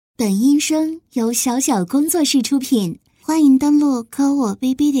本音声由小小工作室出品，欢迎登录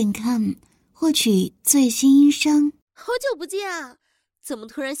Kouwobb.com 获取最新音声。好久不见啊，怎么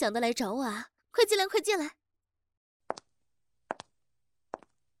突然想到来找我啊？快进来，快进来！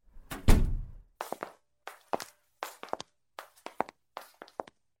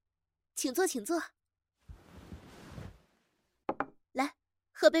请坐，请坐。来，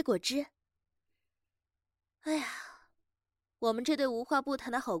喝杯果汁。哎呀，我们这对无话不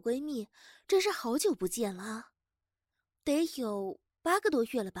谈的好闺蜜，真是好久不见了啊！得有8个多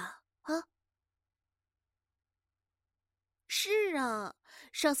月了吧？啊？是啊，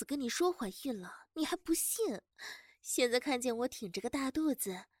上次跟你说怀孕了，你还不信，现在看见我挺着个大肚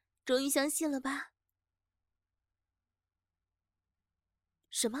子，终于相信了吧？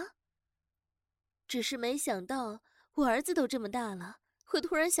什么？只是没想到我儿子都这么大了，会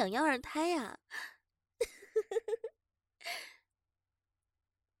突然想要2胎啊！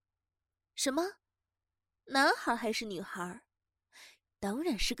什么？男孩还是女孩？当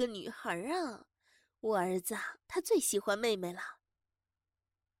然是个女孩啊！我儿子啊，他最喜欢妹妹了。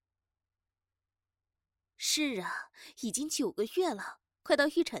是啊，已经9个月了，快到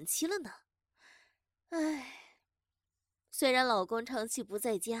预产期了呢。唉，虽然老公长期不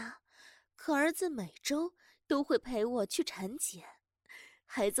在家，可儿子每周都会陪我去产检，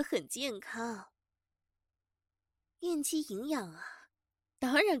孩子很健康。孕期营养啊，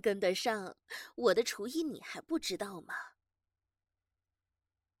当然跟得上，我的厨艺你还不知道吗？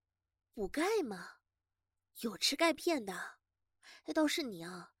补钙吗？有吃钙片的。倒是你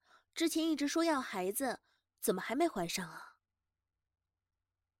啊，之前一直说要孩子，怎么还没怀上啊？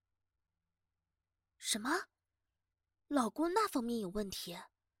什么？老公那方面有问题？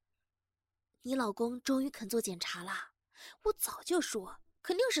你老公终于肯做检查啦？我早就说，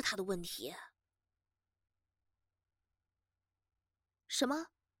肯定是他的问题。什么？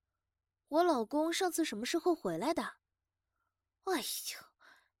我老公上次什么时候回来的？哎呦，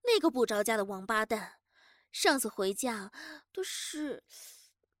那个不着家的王八蛋，上次回家都是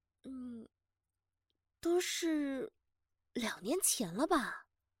2年前了吧？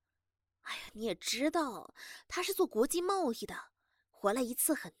哎呀，你也知道，他是做国际贸易的，回来一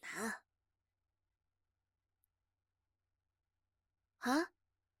次很难。啊？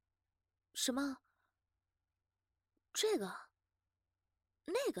什么？这个？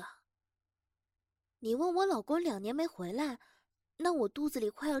那个？你问我老公2年没回来，那我肚子里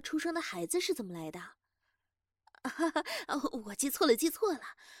快要出生的孩子是怎么来的？我记错了，记错了。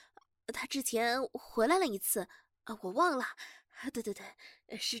他之前回来了一次，我忘了。对对对，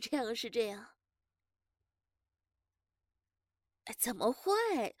是这样，是这样。怎么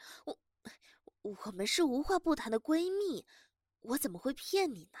会？我们是无话不谈的闺蜜，我怎么会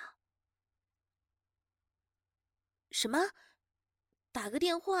骗你呢？什么？打个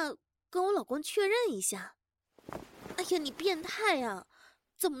电话跟我老公确认一下？哎呀，你变态呀！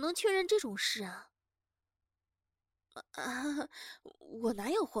怎么能确认这种事啊？我哪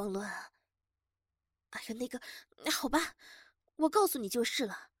有慌乱啊？哎呀，好吧，我告诉你就是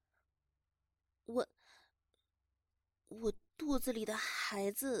了。我肚子里的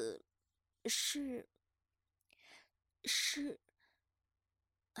孩子是，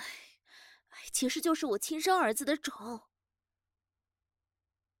哎，其实就是我亲生儿子的种。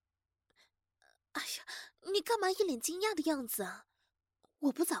哎呀，你干嘛一脸惊讶的样子啊？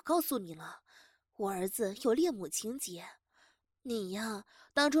我不早告诉你了，我儿子有恋母情节。你呀，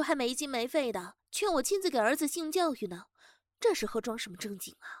当初还没心没肺的劝我亲自给儿子性教育呢，这时候装什么正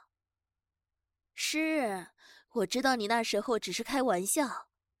经啊？是，我知道你那时候只是开玩笑。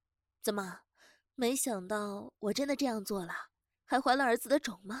怎么，没想到我真的这样做了，还怀了儿子的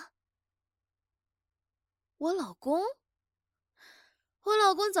种吗？我老公？我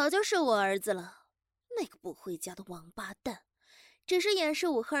老公早就是我儿子了，那个不回家的王八蛋，只是掩饰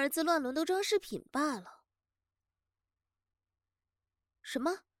我和儿子乱伦的装饰品罢了。什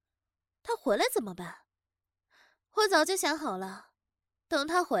么？他回来怎么办？我早就想好了，等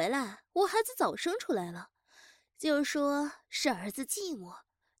他回来，我孩子早生出来了，就说是儿子寂寞，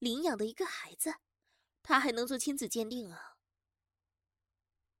领养的一个孩子，他还能做亲子鉴定啊。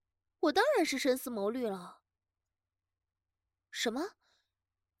我当然是深思谋虑了。什么？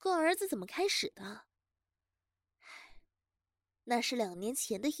跟儿子怎么开始的？那是2年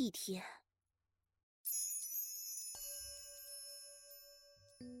前的一天。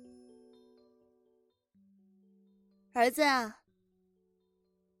儿子啊，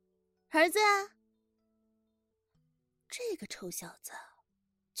儿子啊，这个臭小子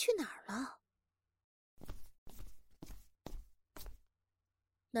去哪儿了？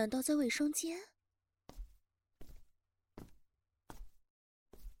难道在卫生间？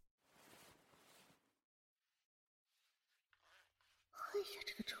呀，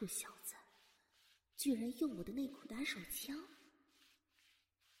这个臭小子，居然用我的内裤打手枪！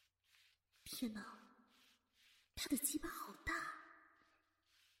天哪，他的鸡巴好大，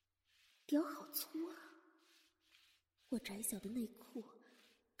屌好粗啊！我窄小的内裤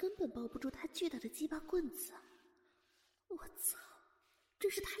根本包不住他巨大的鸡巴棍子。我操，真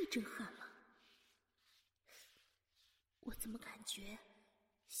是太震撼了！我怎么感觉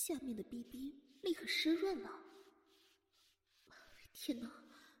下面的逼逼立刻湿润了？天哪，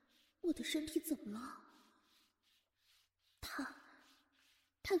我的身体怎么了？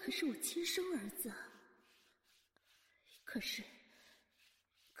他可是我亲生儿子啊！可是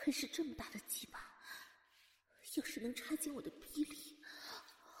这么大的鸡巴，要是能插进我的逼里，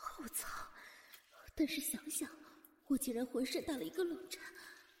我操！但是想想，我竟然浑身打了一个冷战，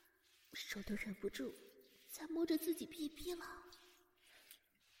手都忍不住在摸着自己逼逼了。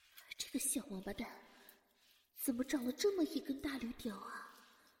这个小王八蛋，怎么长了这么一根大驴屌啊？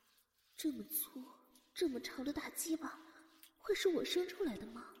这么粗、这么长的大鸡巴，会是我生出来的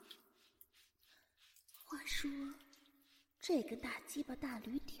吗？话说，这根大鸡巴大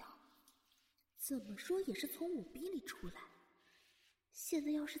驴屌，怎么说也是从我逼里出来，现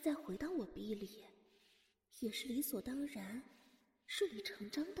在要是再回到我逼里，也是理所当然、顺理成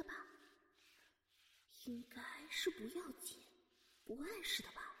章的吧？应该是不要紧、不碍事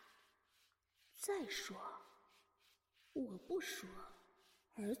的吧？再说，我不说，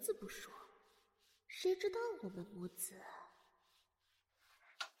儿子不说，谁知道我们母子？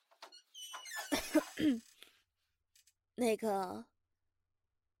那个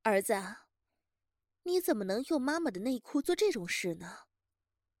儿子啊，你怎么能用妈妈的内裤做这种事呢？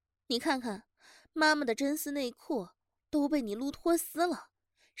你看看，妈妈的真丝内裤都被你撸脱丝了，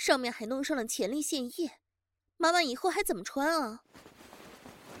上面还弄上了前列腺液，妈妈以后还怎么穿啊？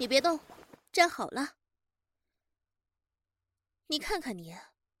你别动，站好了。你看看你，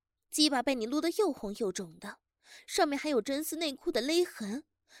鸡巴被你撸得又红又肿的，上面还有真丝内裤的勒痕，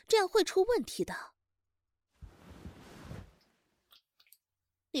这样会出问题的。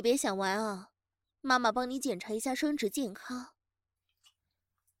你别想玩啊，妈妈帮你检查一下生殖健康。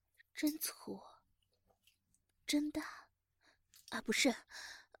真粗，真大啊，不是，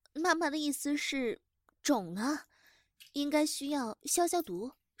妈妈的意思是肿了，应该需要消消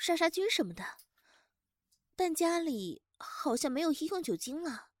毒、杀杀菌什么的，但家里好像没有医用酒精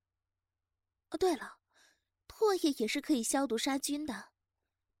了。哦，对了，唾液也是可以消毒杀菌的，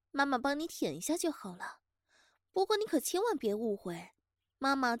妈妈帮你舔一下就好了。不过你可千万别误会，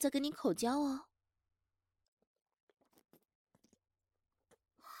妈妈在跟你口交哦。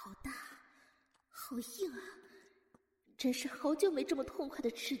好大，好硬啊！真是好久没这么痛快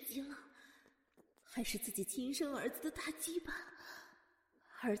的吃鸡了，还是自己亲生儿子的大鸡巴，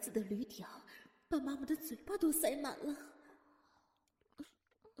儿子的驴屌把妈妈的嘴巴都塞满了。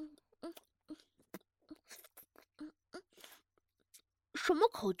什么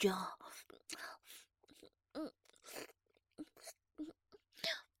口交？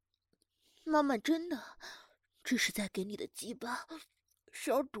妈妈真的只是在给你的鸡巴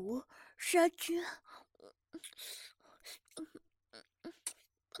消毒杀菌。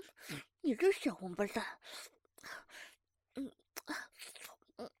你这小王八蛋，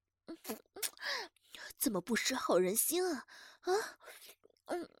怎么不识好人心啊？啊，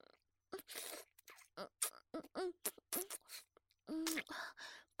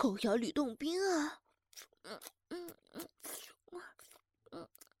狗咬吕洞宾啊！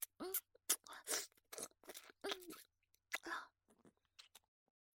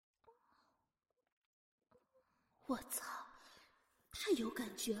我操，太有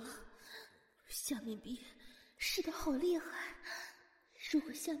感觉了，下面逼湿得好厉害，如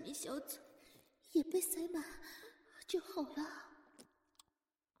果下面小嘴也被塞满就好了。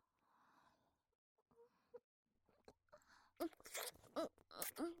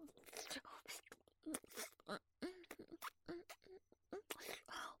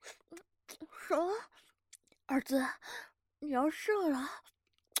什么？儿子，你要射了？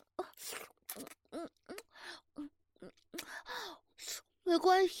没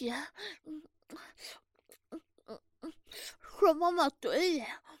关系，射妈妈嘴里。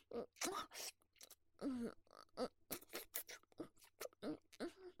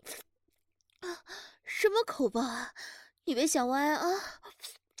什么口爆啊？你别想歪啊！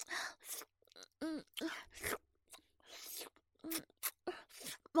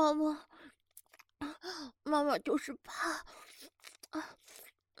妈妈就是怕，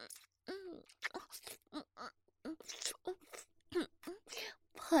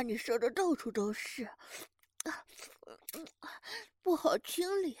怕你射的到处都是，不好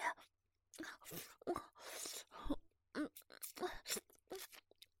清理。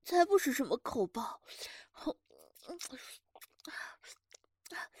才不是什么口爆。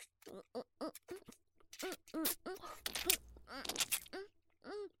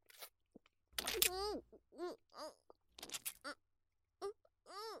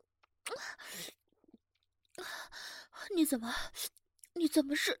你怎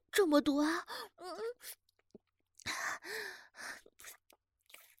么是这么多啊？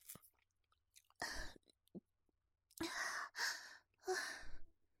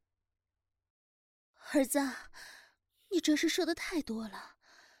儿子，你这是射的太多了，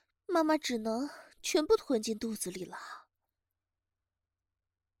妈妈只能全部吞进肚子里了。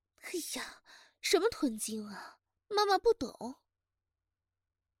哎呀，什么吞进啊？妈妈不懂。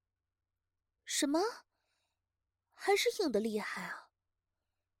什么？还是硬的厉害啊！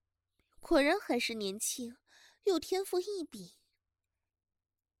果然还是年轻，有天赋异禀。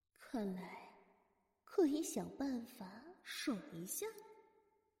看来可以想办法爽一下。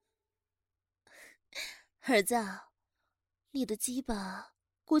儿子，你的鸡巴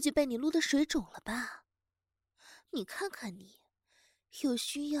估计被你撸得水肿了吧？你看看你，有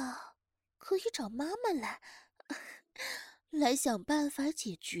需要可以找妈妈来想办法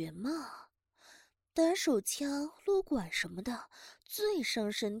解决嘛。打手枪、撸管什么的最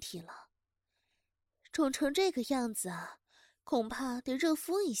伤身体了。肿成这个样子啊，恐怕得热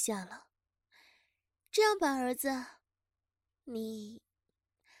敷一下了。这样吧，儿子，你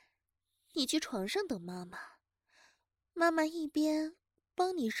去床上等妈妈，妈妈一边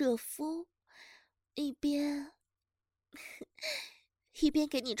帮你热敷，一边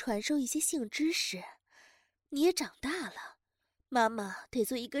给你传授一些性知识。你也长大了，妈妈得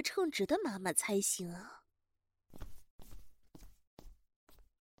做一个称职的妈妈才行啊。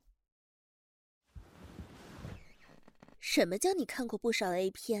什么叫你看过不少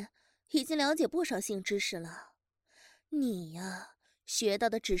A 片，已经了解不少性知识了？你呀，学到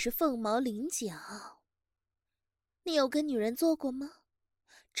的只是凤毛麟角。你有跟女人做过吗？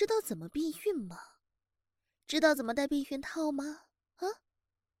知道怎么避孕吗？知道怎么戴避孕套吗？啊？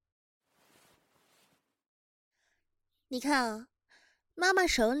你看啊，妈妈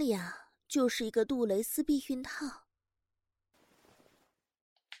手里啊就是一个杜蕾斯避孕套。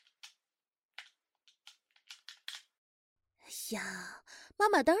呀，妈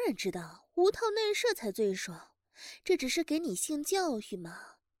妈当然知道，无套内射才最爽，这只是给你性教育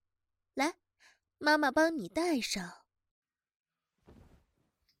嘛。来，妈妈帮你戴上。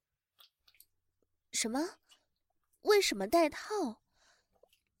什么？为什么戴套？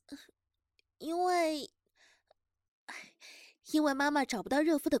因为妈妈找不到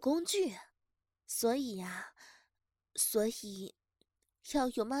热敷的工具，所以呀，要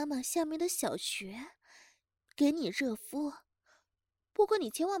有妈妈下面的小穴给你热敷。不过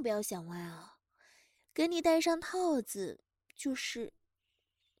你千万不要想歪啊，给你戴上套子就是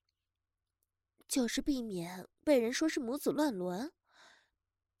避免被人说是母子乱伦。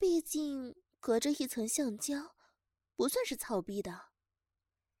毕竟隔着一层橡胶，不算是操逼的。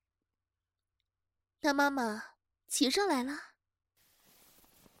那妈妈骑上来啦。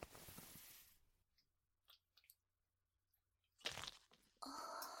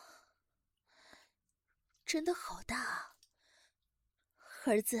真的好大，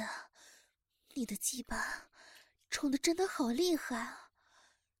儿子，你的鸡巴冲的真的好厉害啊，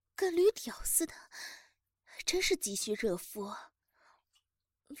跟驴屌似的，真是急需热敷。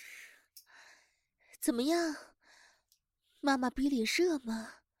怎么样，妈妈逼里热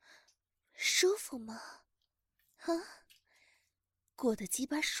吗？舒服吗？啊，过的鸡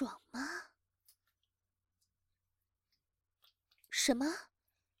巴爽吗？什么？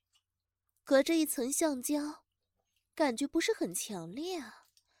隔着一层橡胶，感觉不是很强烈啊。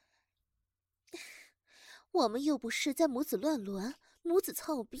我们又不是在母子乱伦、母子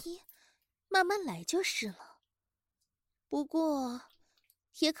操逼，慢慢来就是了。不过，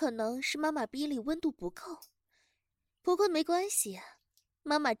也可能是妈妈逼里温度不够。不过没关系，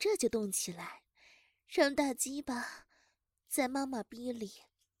妈妈这就动起来，让大鸡巴在妈妈逼里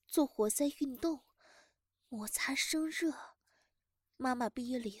做活塞运动，摩擦生热，妈妈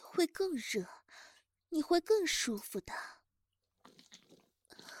逼里会更热，你会更舒服的。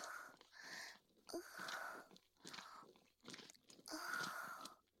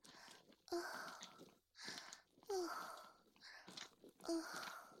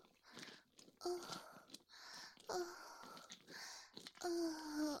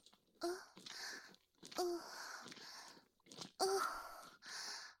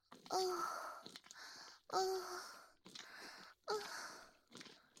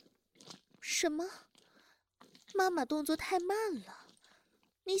什么？妈妈动作太慢了，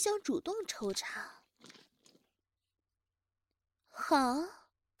你想主动抽插？好，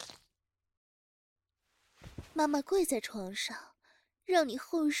妈妈跪在床上，让你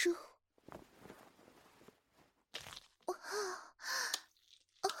后入。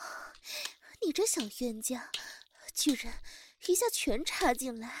你这小冤家，居然一下全插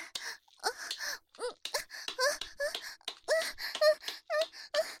进来！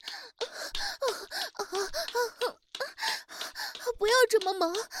不要这么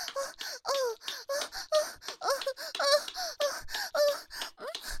忙！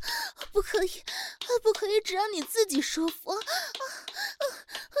不可以，不可以，只让你自己舒服。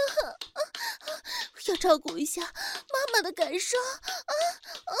要照顾一下妈妈的感受。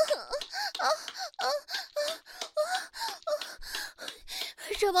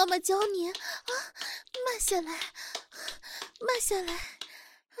让妈妈教你慢下来，慢下来。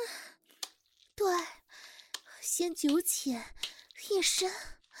对，先9浅1深。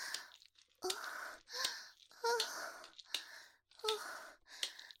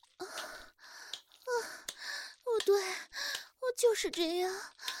对，我就是这样，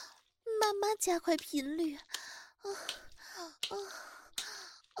慢慢加快频率。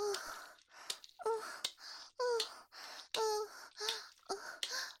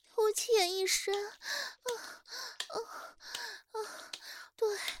5浅1深。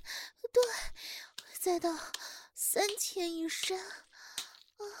对，再到3浅1深。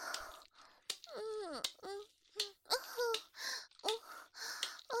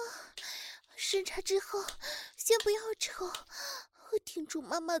深插之后，先不要抽，顶住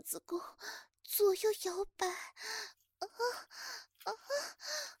妈妈子宫，左右摇摆。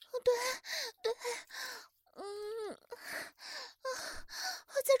对，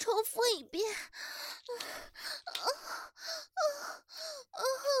再重复一遍。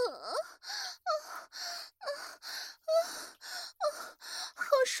好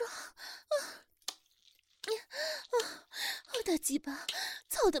爽！大鸡巴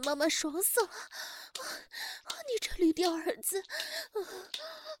操的妈妈爽死了！你这绿掉儿子，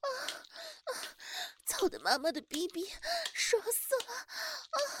操的妈妈的逼逼爽死了！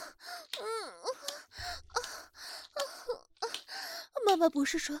妈妈不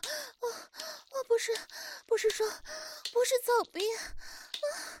是说，不是操逼！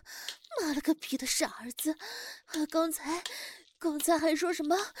妈了个逼的傻儿子！刚才还说什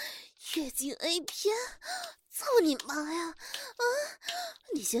么月经 A 片？操你妈呀！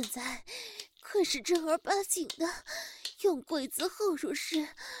你现在可是正儿八经的用鬼子后入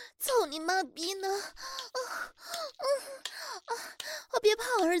式操你妈逼呢！别怕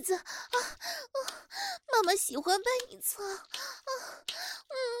儿子妈妈喜欢被你操。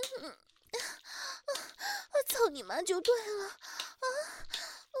操你妈就对了。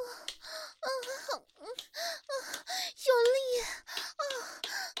用力！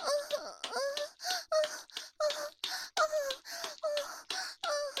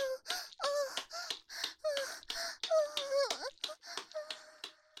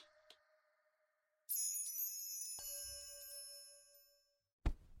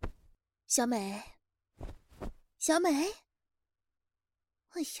小美，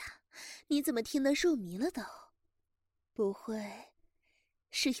哎呀，你怎么听得入迷了都？不会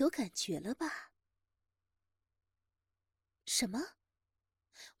是有感觉了吧？什么？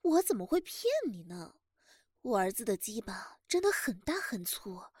我怎么会骗你呢？我儿子的鸡巴真的很大很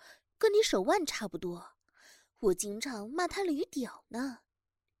粗，跟你手腕差不多，我经常骂他驴屌呢。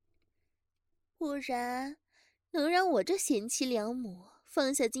不然能让我这贤妻良母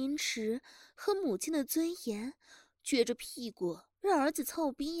放下矜持和母亲的尊严，撅着屁股让儿子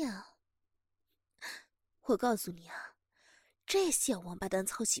操逼呀？我告诉你啊，这小王八蛋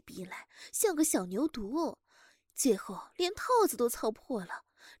操起逼来像个小牛犊，最后连套子都操破了，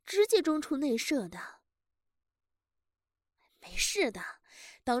直接中出内射的。没事的，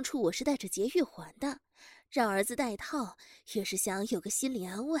当初我是带着节育环的，让儿子戴套也是想有个心理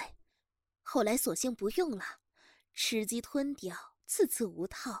安慰，后来索性不用了，吃鸡吞屌，次次无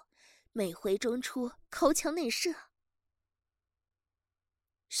套，每回中出口腔内射。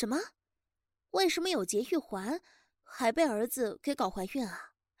什么？为什么有节育环还被儿子给搞怀孕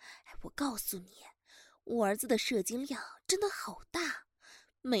啊？我告诉你，我儿子的射精量真的好大，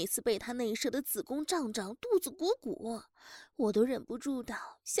每次被他内射的子宫胀胀，肚子鼓鼓，我都忍不住的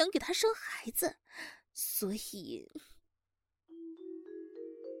想给他生孩子，所以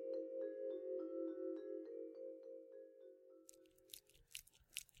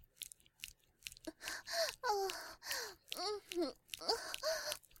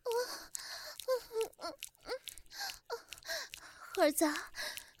儿子，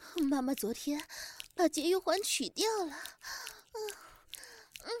妈妈昨天把节育环取掉了。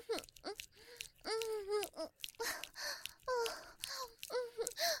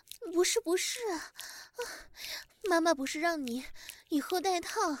不是，妈妈不是让你以后戴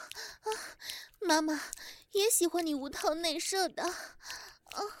套啊，妈妈也喜欢你无套内射的。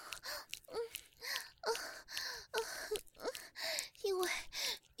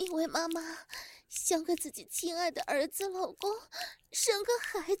因为妈妈想给自己亲爱的儿子老公生个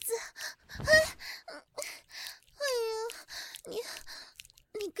孩子。哎呀，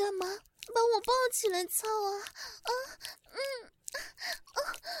你干嘛把我抱起来操啊？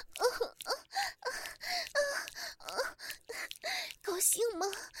高兴吗？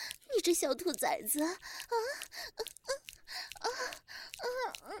你这小兔崽子啊！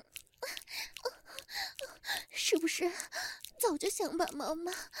是不是早就想把妈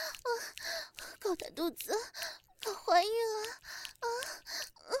妈搞大肚子、搞怀孕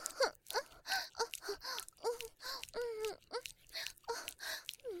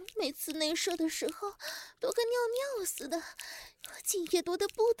每次内射的时候都跟尿尿似的，精液多得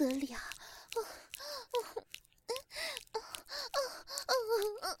不得了。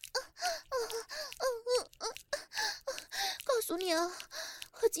告诉你啊，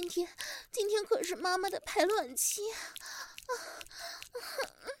今天可是妈妈的排卵期。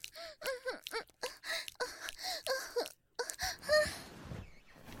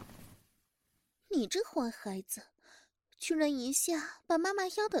你这坏孩子，居然一下把妈妈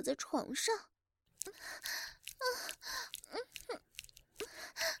压倒在床上。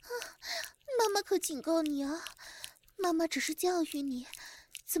妈妈可警告你啊，妈妈只是教育你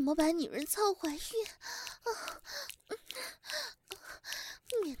怎么把女人操怀孕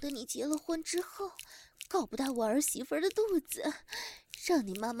免得你结了婚之后搞不大我儿媳妇的肚子，让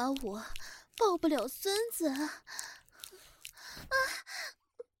你妈妈我抱不了孙子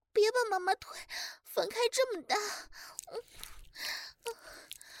别把妈妈腿分开这么大。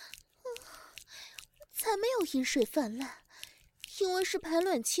才没有饮水泛滥，因为是排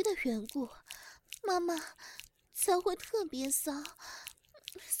卵期的缘故，妈妈才会特别骚，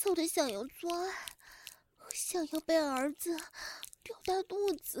骚得想要做爱，想要被儿子吊大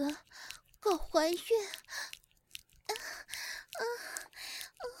肚子，搞怀孕。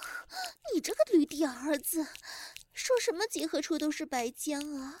你这个驴地儿子，说什么结合处都是白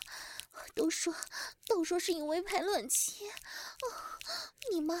浆啊！都说是因为排卵期。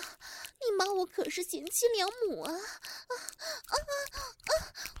你妈我可是贤妻良母啊！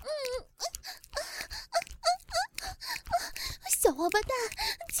小王八蛋，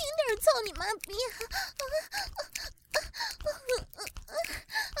轻点操你妈逼！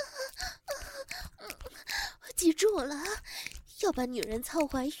记住了，要把女人操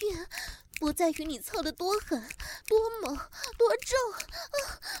怀孕，不在于你操得多狠、多猛、多重。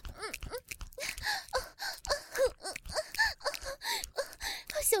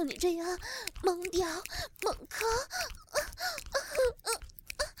像你这样猛屌猛磕，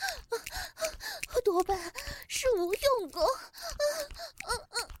多半是无用功。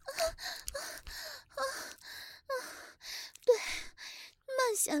对，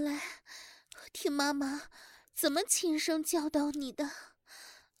慢下来，听妈妈怎么亲声教导你的。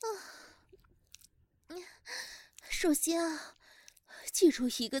首先啊，记住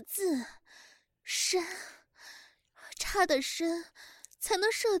一个字：深。插得深才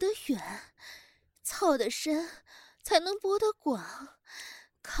能射得远，操得深才能播得广，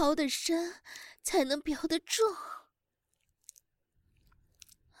敲得深才能标得重。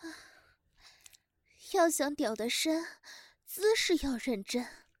要想屌得深，姿势要认真。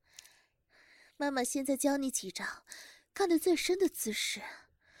妈妈现在教你几招干得最深的姿势。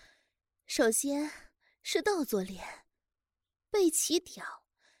首先是倒坐脸，背起屌。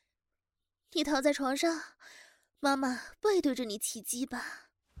你躺在床上，妈妈背对着你起鸡巴。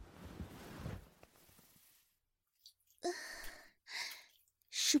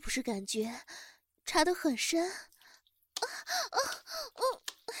是不是感觉插得很深？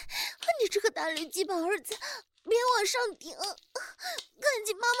你这个大驴鸡巴儿子，别往上顶，干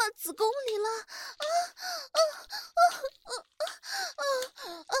进妈妈子宫里了！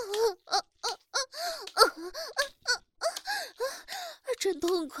真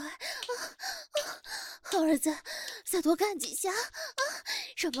痛快！好儿子，再多干几下，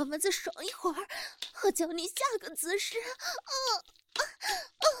让妈妈再爽一会儿，我教你下个姿势。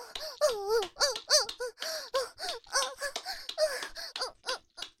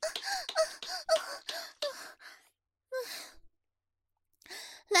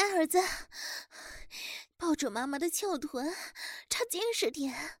来，儿子，抱住妈妈的翘臀，插坚实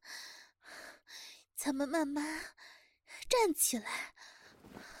点。咱们慢慢站起来。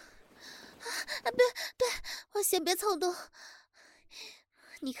对，我先别操动。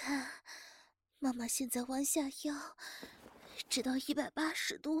你看，妈妈现在弯下腰，直到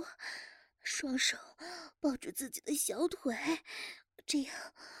180度，双手抱住自己的小腿，这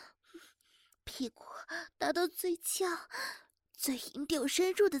样屁股达到最翘、最引屌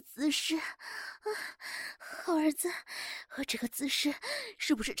深入的姿势。好儿子，和这个姿势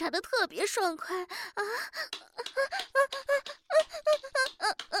是不是插得特别爽快啊？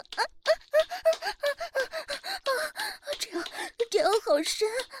这样好深。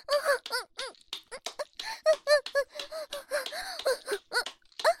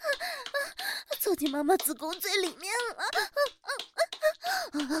凑进妈妈子宫最里面了。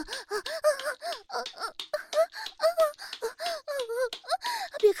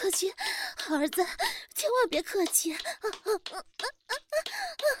别客气，好儿子，千万别客气。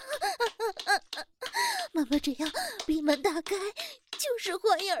妈妈这样闭门大开，就是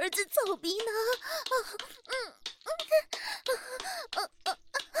欢迎儿子操逼呢。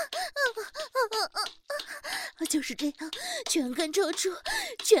就是这样，全根抽出，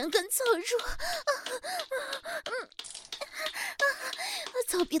全根操入。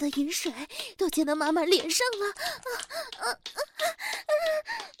操逼的饮水都溅到妈妈脸上了。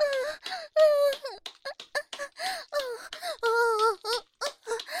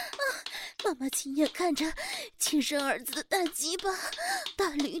妈妈亲眼看着亲生儿子的大鸡巴、大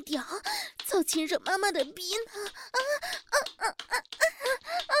驴屌操亲生妈妈的逼呢。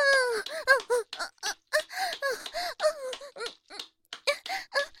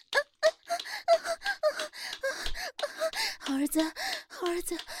好儿子，好儿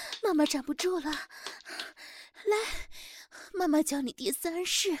子，妈妈站不住了。来，妈妈教你第3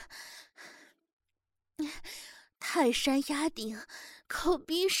式：泰山压顶抠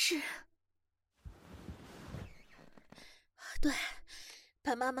逼式。对，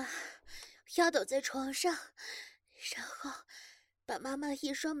把妈妈压倒在床上，然后把妈妈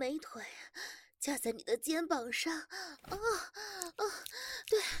一双美腿架在你的肩膀上。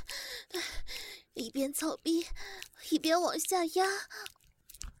对对，一边操逼一边往下压。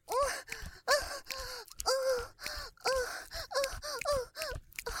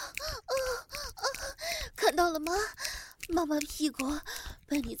看到了吗？妈妈屁股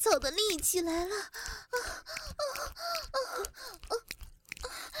被你操得立起来了。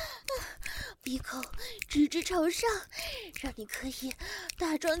鼻口直直朝上，让你可以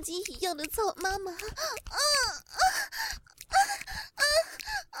大壮鸡一样的操妈妈。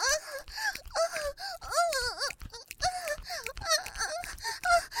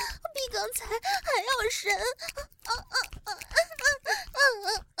比刚才还要深。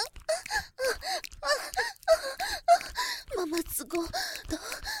妈妈子宫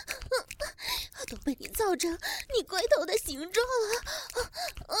都被你造成你龟头的形状了。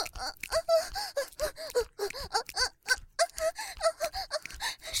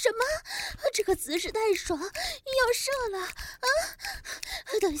什么？这个姿势太爽，要射了啊！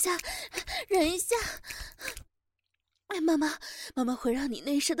等一下，忍一下。妈妈会让你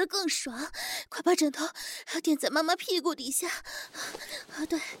内射的更爽，快把枕头垫在妈妈屁股底下。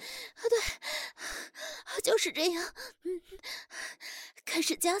对，就是这样。开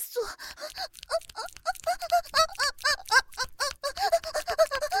始加速。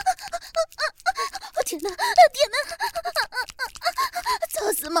天哪，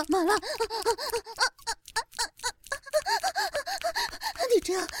操死妈妈了！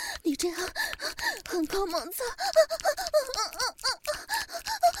你这样很高猛操。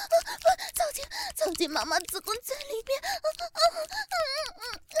操进妈妈子宫最里面。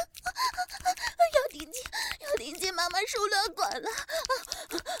要顶进妈妈输卵管了。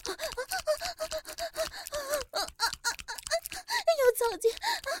要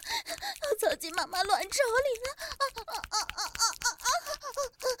操进妈妈卵巢里了。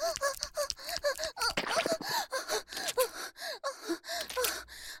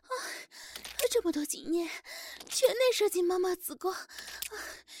这么多精液全内射进妈妈子宫，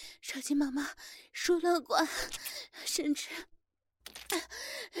射进妈妈输卵管，甚至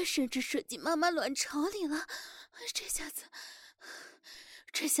射进妈妈卵巢里了。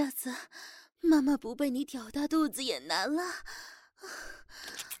这下子妈妈不被你屌大肚子也难了。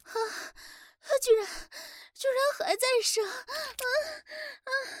居然还在射。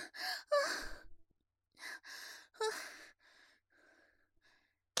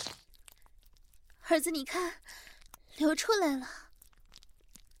儿子，你看，流出来了。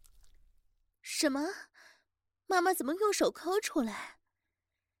什么？妈妈怎么用手抠出来？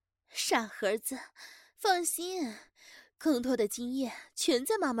傻盒子，放心，更多的精液全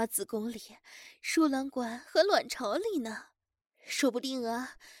在妈妈子宫里、输卵管和卵巢里呢。说不定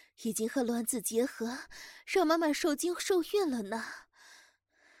啊，已经和卵子结合，让妈妈受精受孕了呢。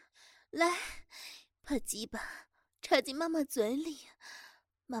来，把鸡巴插进妈妈嘴里，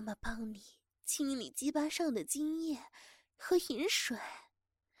妈妈帮你清理鸡巴上的精液和饮水。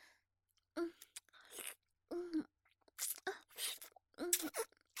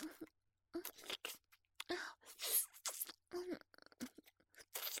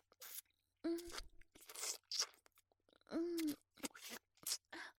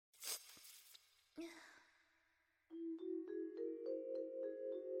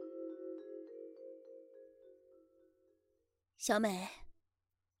小美，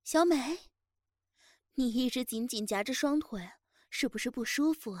小美，你一直紧紧夹着双腿，是不是不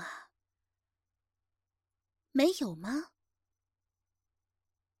舒服啊？没有吗？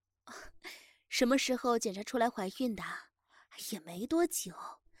什么时候检查出来怀孕的？也没多久。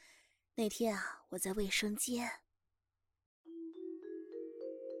那天啊，我在卫生间。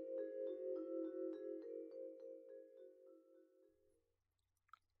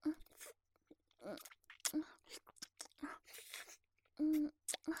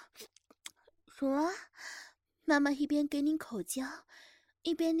什么？妈妈一边给你口交，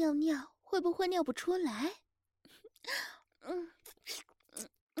一边尿尿，会不会尿不出来？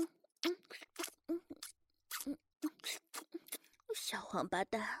小王八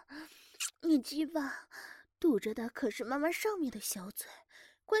蛋，你鸡巴堵着的可是妈妈上面的小嘴，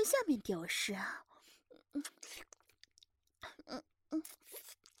关下面屌丝啊！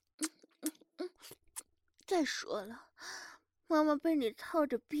再说了，妈妈被你操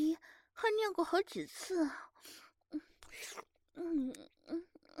着逼，还尿过好几次啊！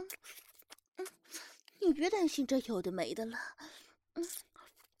你别担心这有的没的了。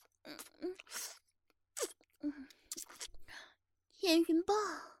验孕棒。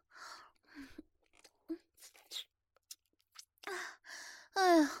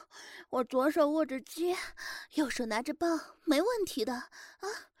哎呀，我左手握着鸡，右手拿着棒，没问题的啊！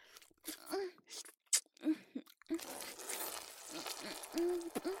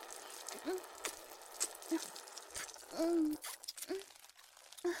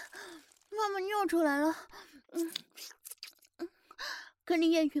妈妈尿出来了，给你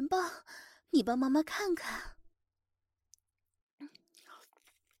验孕棒，你帮妈妈看看。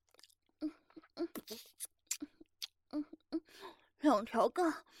2条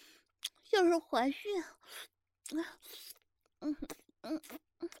杠，要是怀孕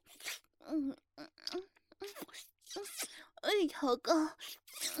，1条杠，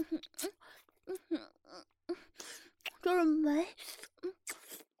这是没。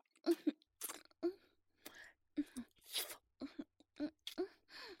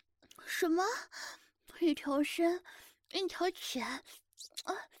什么？1条深，1条浅，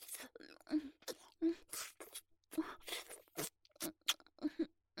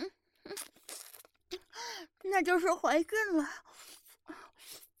那就是怀孕了。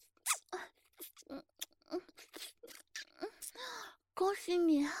恭喜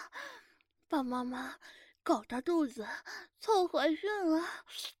你，把妈妈搞大肚子，凑怀孕了。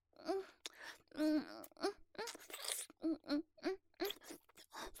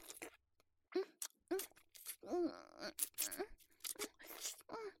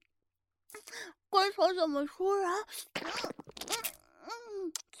高潮怎么突然？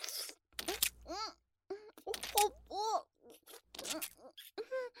我不。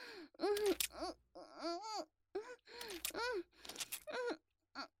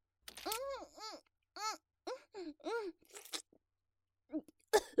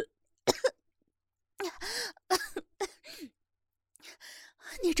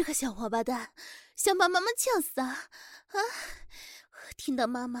你这个小王八蛋，想把妈妈呛死啊！啊！听到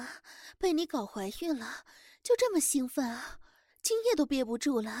妈妈被你搞怀孕了，就这么兴奋啊，精液都憋不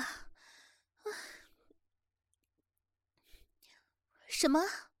住了。什么？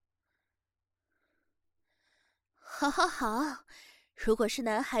好好好，如果是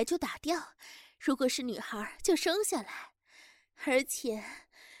男孩就打掉，如果是女孩就生下来。而且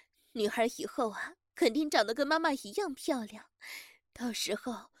女孩以后啊，肯定长得跟妈妈一样漂亮，到时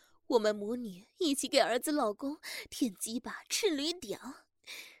候我们母女一起给儿子老公舔鸡巴吃驴屌，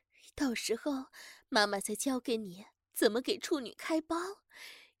到时候妈妈再教给你怎么给处女开包，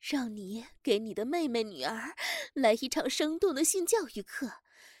让你给你的妹妹女儿来一场生动的性教育课，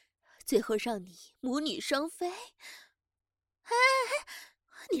最后让你母女双飞。哎，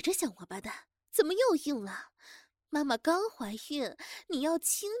你这小王八蛋，怎么又硬了？妈妈刚怀孕，你要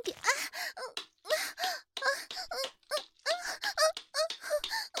轻点。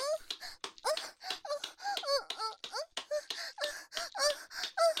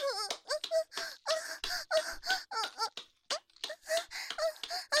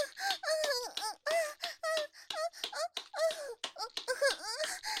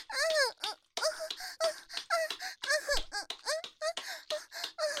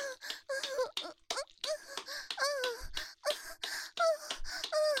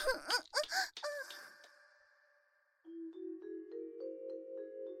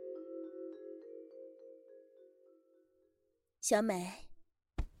小美，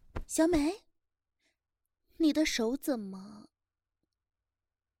小美，你的手怎么……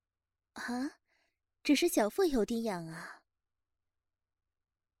啊，只是小腹有点痒啊。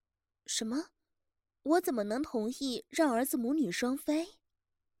什么？我怎么能同意让儿子母女双飞？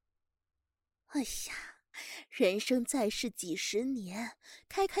哎呀，人生在世几十年，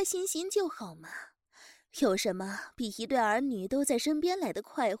开开心心就好嘛，有什么比一对儿女都在身边来的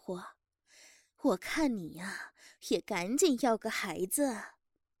快活？我看你呀，也赶紧要个孩子。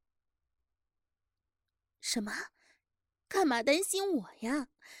什么？干嘛担心我呀？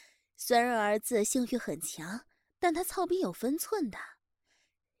虽然儿子性欲很强，但他操逼有分寸的。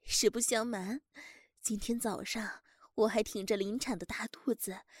实不相瞒，今天早上我还挺着临产的大肚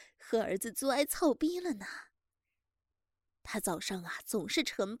子和儿子做爱操逼了呢。他早上啊总是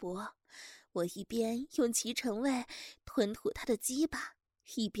晨勃，我一边用脐橙味吞吐他的鸡巴，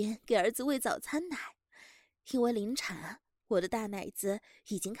一边给儿子喂早餐奶。因为临产，我的大奶子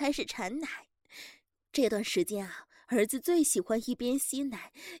已经开始产奶。这段时间啊，儿子最喜欢一边吸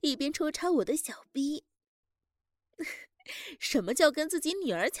奶一边抽插我的小逼。什么叫跟自己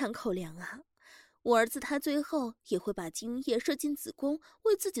女儿抢口粮啊？我儿子他最后也会把精液射进子宫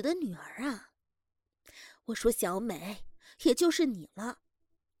喂自己的女儿啊。我说小美，也就是你了，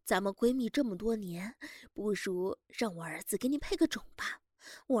咱们闺蜜这么多年，不如让我儿子给你配个种吧。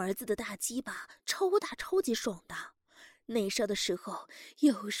我儿子的大鸡巴超大超级爽的，内射的时候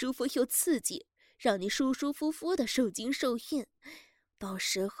又舒服又刺激，让你舒舒服服的受精受孕。到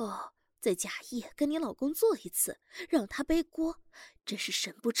时候再假意跟你老公做一次，让他背锅，真是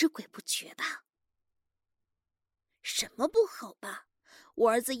神不知鬼不觉的。什么不好吧？我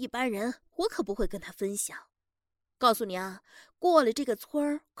儿子一般人，我可不会跟他分享。告诉你啊，过了这个村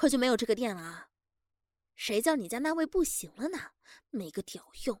儿，可就没有这个店了啊！谁叫你家那位不行了呢？没个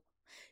屌用，